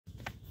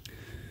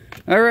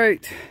All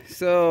right,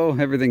 so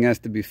everything has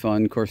to be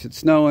fun. Of course, it's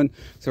snowing,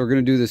 so we're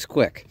going to do this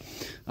quick.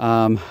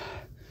 Talking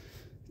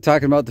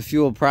about the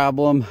fuel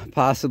problem,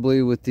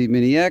 possibly with the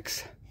Mini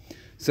X.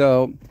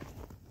 So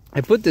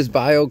I put this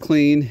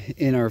BioClean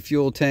in our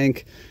fuel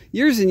tank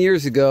years and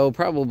years ago,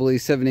 probably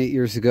 7-8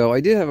 years ago.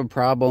 I did have a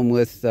problem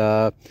with,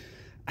 I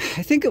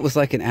think it was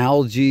like an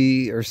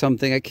algae or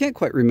something. I can't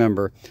quite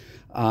remember,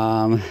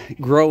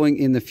 growing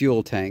in the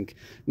fuel tank.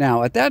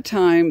 Now, at that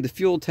time, the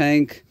fuel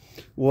tank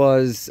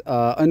was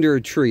under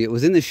a tree. It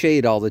was in the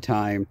shade all the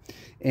time.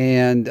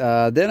 And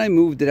then I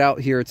moved it out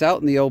here. It's out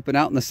in the open,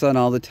 out in the sun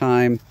all the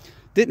time.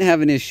 Didn't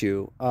have an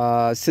issue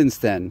since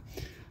then.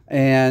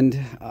 And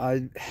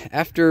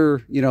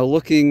after,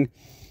 looking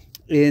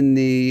in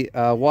the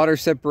water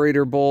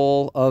separator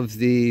bowl of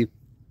the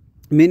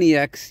Mini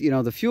X,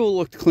 the fuel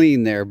looked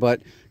clean there.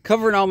 But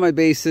covering all my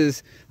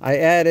bases, I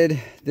added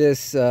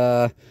this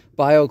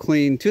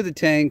BioClean to the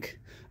tank.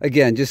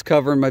 Again, just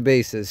covering my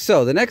bases.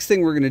 So the next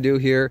thing we're going to do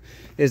here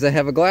is I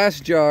have a glass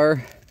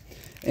jar,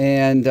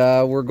 and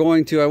we're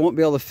going to, I won't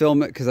be able to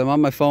film it because I'm on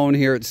my phone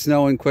here. It's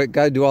snowing quick.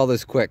 Got to do all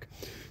this quick.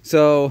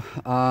 So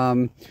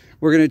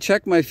we're going to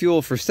check my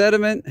fuel for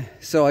sediment.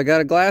 So I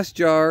got a glass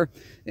jar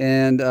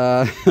and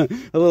a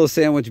little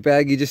sandwich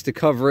baggie just to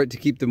cover it, to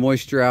keep the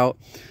moisture out.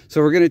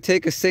 So we're going to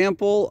take a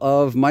sample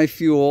of my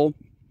fuel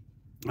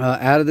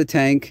out of the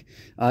tank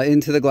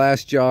into the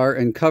glass jar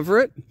and cover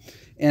it.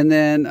 And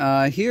then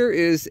here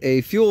is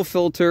a fuel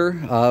filter.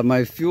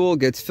 My fuel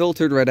gets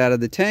filtered right out of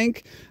the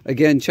tank.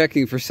 Again,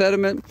 checking for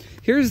sediment.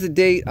 Here's the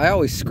date. I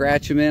always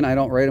scratch them in. I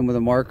don't write them with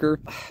a marker.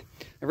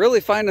 I really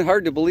find it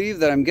hard to believe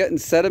that I'm getting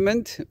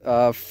sediment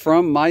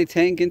from my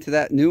tank into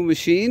that new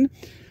machine.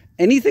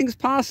 Anything's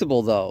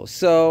possible though.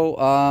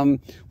 So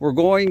we're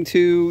going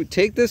to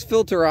take this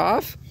filter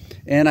off,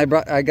 and I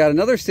got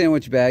another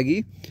sandwich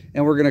baggie,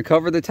 and we're going to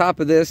cover the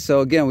top of this, so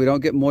again we don't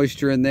get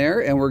moisture in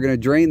there, and we're going to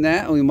drain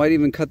that, and we might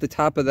even cut the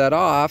top of that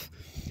off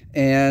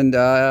and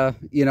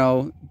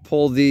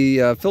pull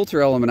the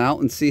filter element out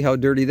and see how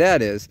dirty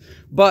that is.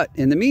 But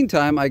in the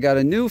meantime, I got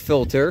a new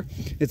filter.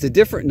 It's a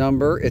different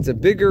number. It's a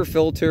bigger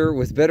filter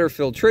with better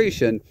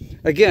filtration.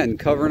 Again,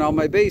 covering all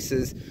my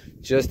bases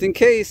just in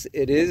case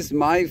it is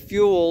my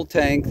fuel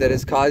tank that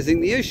is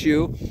causing the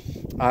issue.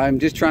 I'm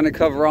just trying to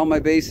cover all my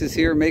bases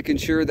here, making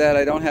sure that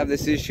I don't have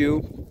this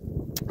issue.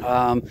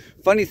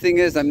 Funny thing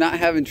is, I'm not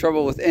having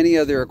trouble with any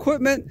other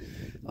equipment.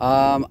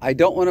 I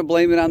don't want to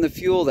blame it on the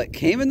fuel that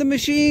came in the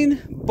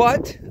machine,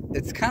 but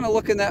it's kind of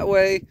looking that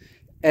way.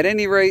 At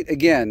any rate,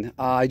 again,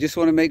 I just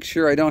want to make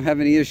sure I don't have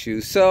any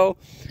issues. So,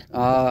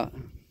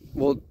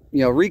 we'll,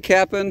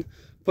 recapping,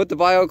 put the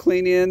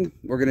BioClean in.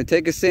 We're going to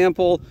take a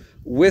sample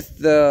with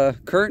the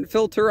current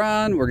filter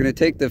on. We're going to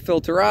take the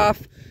filter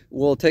off.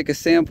 We'll take a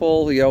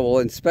sample, we'll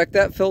inspect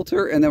that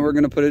filter, and then we're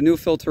going to put a new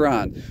filter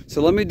on. So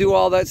let me do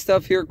all that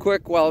stuff here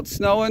quick while it's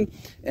snowing,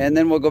 and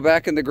then we'll go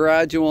back in the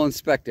garage and we'll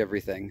inspect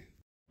everything.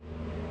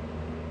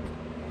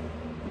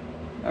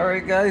 All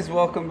right, guys,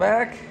 welcome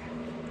back.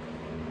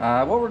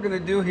 What we're going to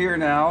do here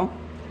now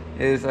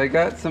is I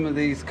got some of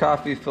these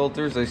coffee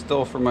filters I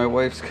stole from my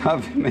wife's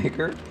coffee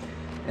maker,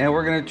 and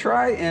we're going to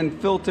try and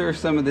filter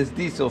some of this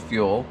diesel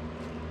fuel.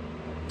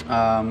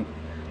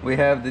 We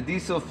have the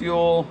diesel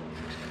fuel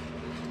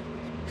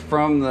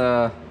from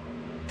the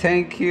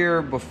tank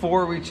here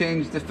before we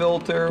changed the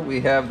filter. We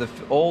have the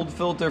old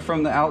filter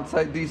from the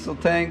outside diesel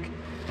tank,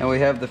 and we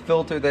have the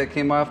filter that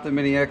came off the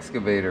Mini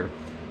Excavator.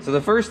 So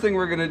the first thing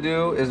we're going to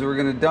do is we're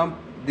going to dump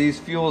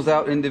these fuels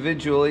out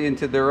individually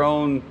into their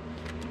own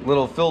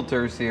little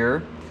filters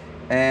here,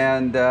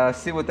 and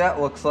see what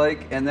that looks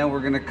like, and then we're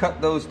going to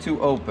cut those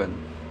two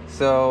open.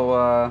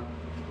 So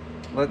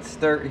let's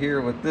start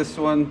here with this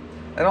one.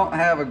 I don't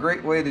have a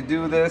great way to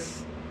do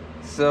this,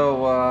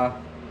 so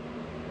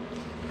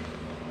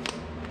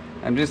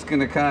I'm just going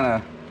to kind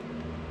of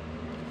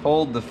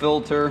hold the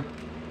filter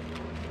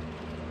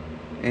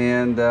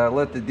and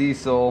let the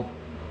diesel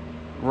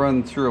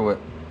run through it,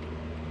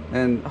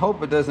 and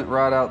hope it doesn't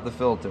rot out the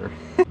filter.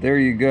 There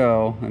you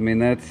go. I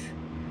mean,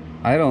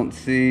 I don't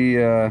see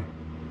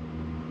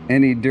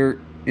any dirt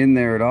in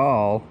there at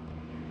all.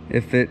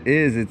 If it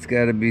is, it's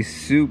got to be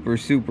super,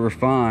 super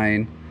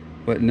fine,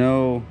 but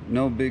no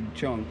big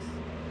chunks.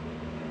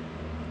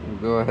 We'll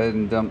go ahead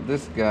and dump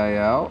this guy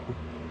out.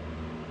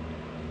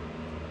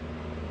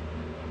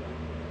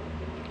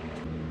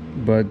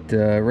 But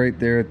right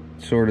there at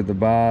sort of the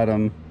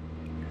bottom,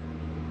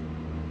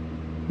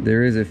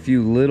 there is a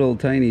few little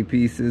tiny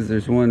pieces.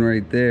 There's one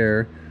right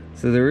there.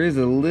 So there is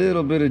a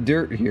little bit of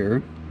dirt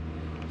here.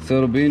 So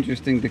it'll be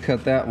interesting to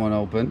cut that one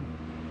open.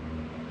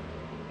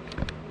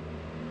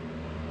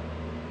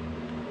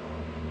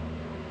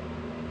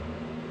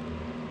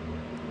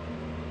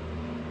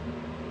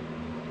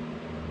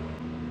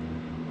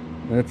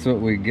 That's what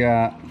we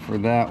got for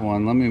that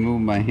one. Let me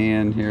move my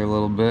hand here a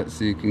little bit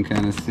so you can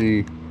kind of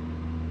see.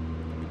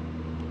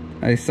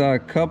 I saw a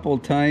couple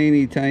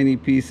tiny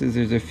pieces.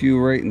 There's a few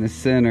right in the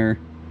center.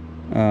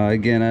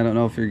 Again, I don't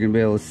know if you're gonna be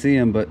able to see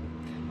them, but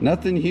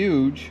nothing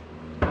huge.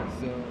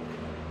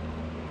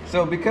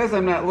 So because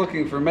I'm not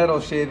looking for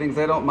metal shavings,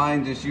 I don't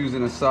mind just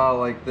using a saw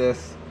like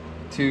this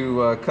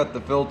to cut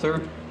the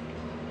filter.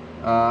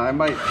 I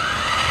might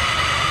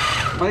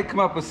come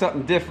up with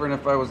something different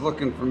if I was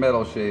looking for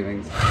metal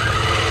shavings.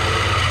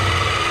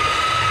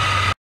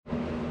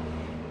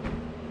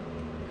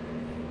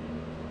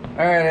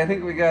 Alright, I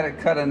think we got it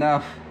cut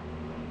enough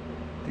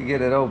to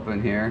get it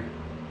open here.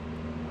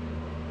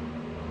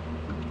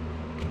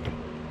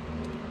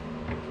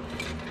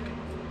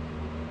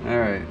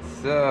 Alright,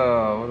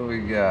 so what do we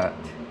got?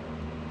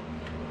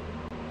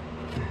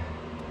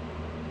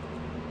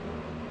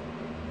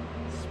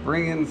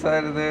 Spring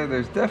inside of there.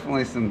 There's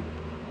definitely some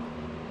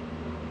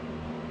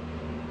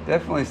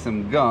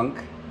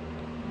gunk.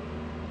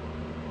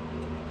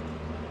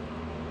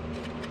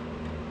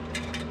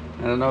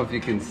 I don't know if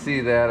you can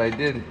see that. I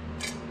did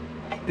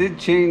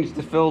change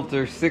the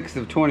filter 6th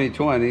of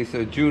 2020,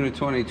 so June of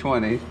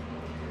 2020.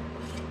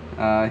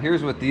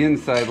 Here's what the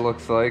inside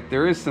looks like.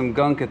 There is some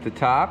gunk at the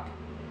top.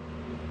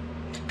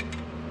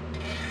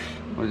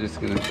 We're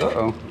just gonna,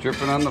 uh-oh,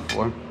 dripping on the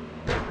floor.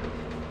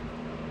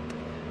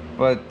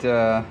 But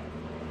let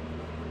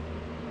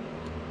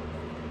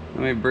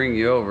me bring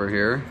you over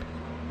here.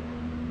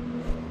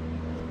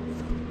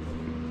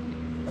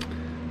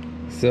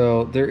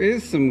 So there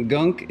is some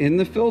gunk in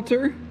the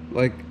filter.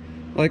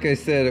 Like I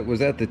said, it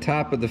was at the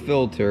top of the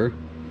filter.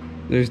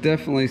 There's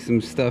definitely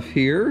some stuff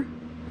here,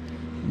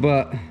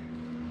 but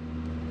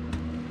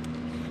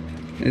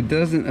it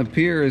doesn't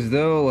appear as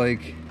though,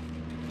 like,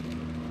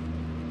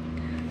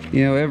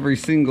 you know, every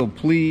single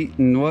pleat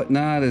and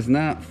whatnot is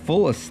not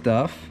full of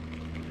stuff.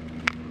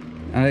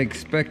 I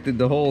expected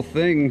the whole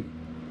thing,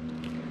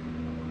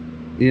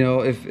 you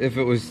know, if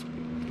it was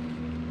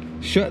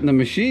shutting the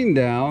machine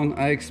down,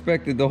 I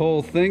expected the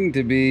whole thing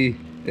to be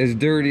as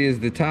dirty as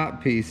the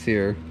top piece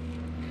here.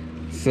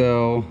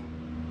 So,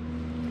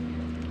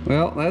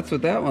 well, that's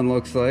what that one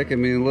looks like. I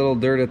mean, a little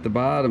dirt at the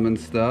bottom and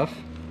stuff.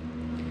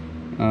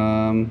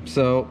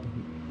 So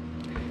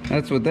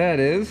that's what that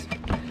is.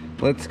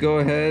 Let's go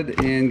ahead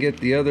and get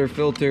the other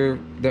filter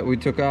that we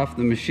took off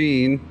the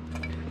machine.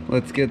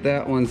 Let's get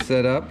that one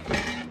set up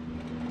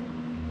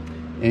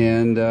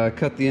and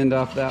cut the end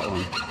off that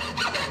one.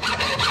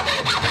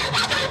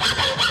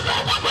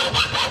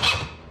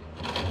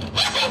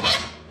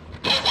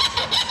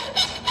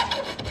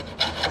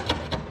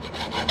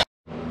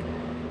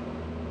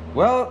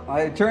 Well,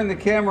 I turned the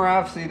camera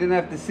off so you didn't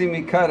have to see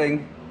me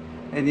cutting,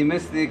 and you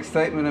missed the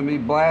excitement of me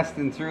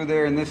blasting through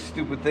there and this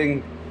stupid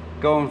thing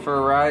going for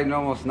a ride and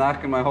almost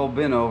knocking my whole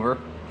bin over.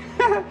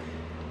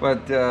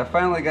 But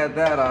finally got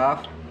that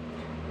off.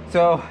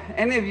 So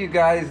any of you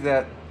guys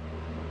that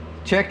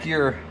check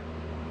your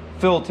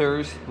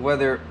filters,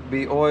 whether it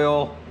be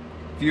oil,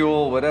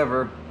 fuel,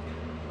 whatever,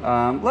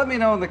 let me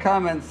know in the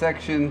comments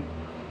section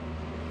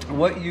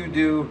what you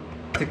do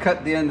to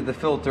cut the end of the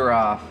filter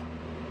off.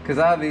 Because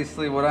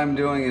obviously what I'm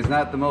doing is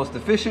not the most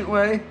efficient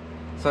way,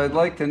 so I'd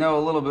like to know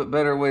a little bit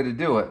better way to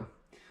do it.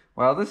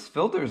 Wow, this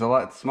filter is a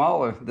lot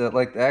smaller.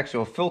 Like the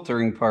actual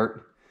filtering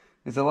part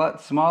is a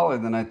lot smaller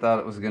than I thought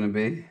it was going to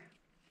be.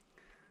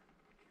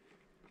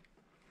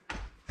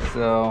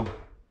 So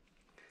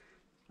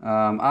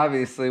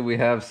obviously we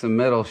have some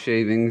metal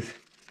shavings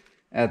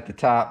at the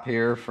top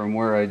here from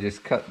where I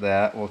just cut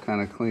that. We'll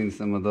kind of clean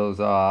some of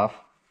those off.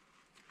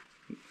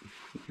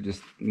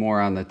 Just more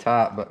on the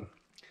top, but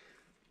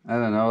I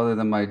don't know, other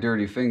than my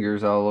dirty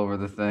fingers all over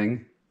the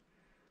thing.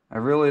 I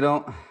really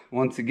don't,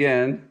 once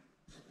again,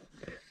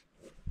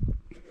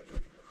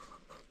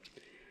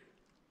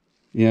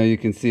 you know, you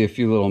can see a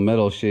few little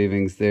metal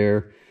shavings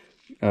there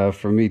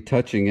for me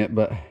touching it,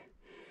 but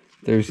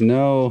there's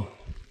no,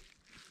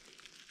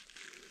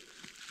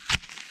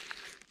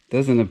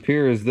 doesn't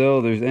appear as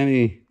though there's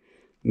any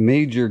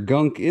major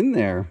gunk in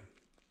there.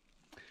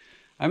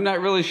 I'm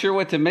not really sure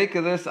what to make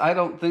of this. I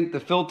don't think the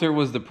filter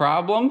was the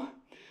problem.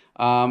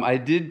 I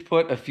did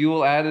put a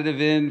fuel additive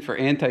in for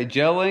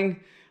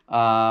anti-gelling.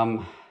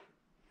 Kind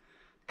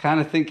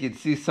of think you'd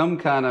see some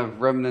kind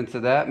of remnants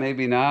of that.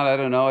 Maybe not. I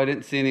don't know. I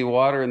didn't see any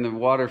water in the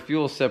water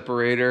fuel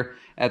separator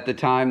at the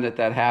time that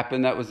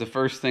happened. That was the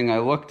first thing I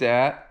looked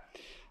at.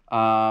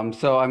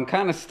 So I'm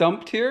kind of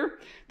stumped here.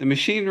 The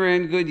machine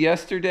ran good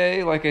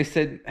yesterday. Like I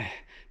said,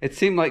 it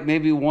seemed like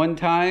maybe one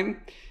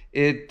time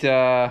it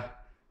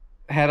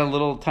had a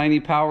little tiny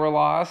power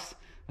loss.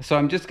 So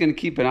I'm just going to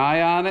keep an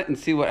eye on it and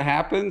see what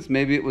happens.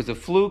 Maybe it was a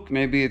fluke.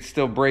 Maybe it's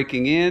still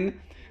breaking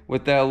in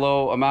with that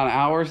low amount of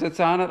hours that's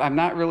on it. I'm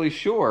not really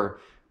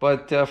sure.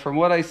 But from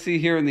what I see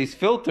here in these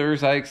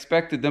filters, I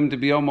expected them to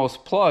be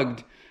almost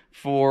plugged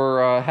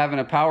for having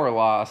a power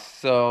loss.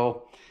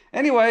 So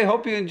anyway,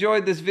 hope you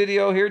enjoyed this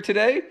video here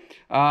today.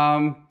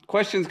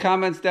 Questions,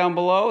 comments down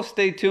below.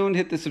 Stay tuned.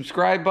 Hit the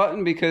subscribe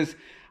button because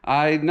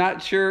I'm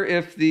not sure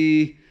if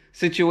the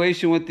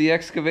situation with the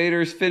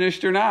excavator is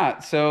finished or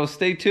not. So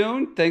stay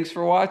tuned. Thanks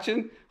for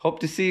watching. Hope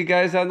to see you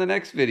guys on the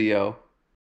next video.